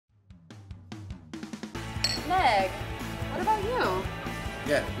Meg, what about you?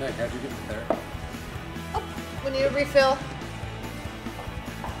 Yeah, Meg, how'd you get there? Oh, we need a refill.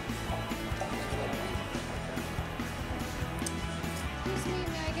 Excuse me,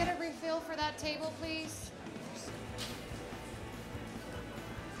 may I get a refill for that table, please?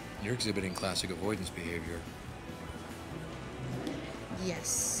 You're exhibiting classic avoidance behavior.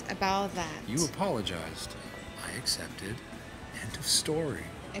 Yes, about that. You apologized. I accepted. End of story.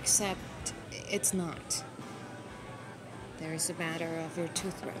 Except it's not. There's a matter of your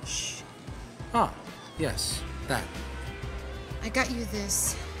toothbrush. Ah, yes, that. I got you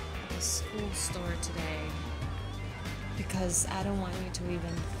this at the school store today because I don't want you to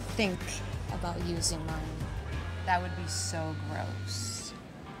even think about using mine. That would be so gross.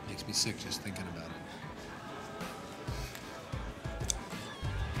 Makes me sick just thinking about it.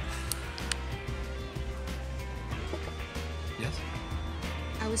 Yes?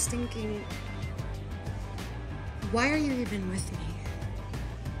 I was thinking, why are you even with me?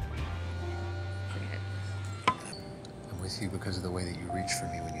 Forget. I'm with you because of the way that you reach for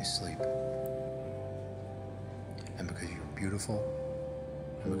me when you sleep. And because you're beautiful.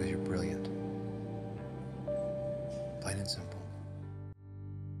 And because you're brilliant. Plain and simple.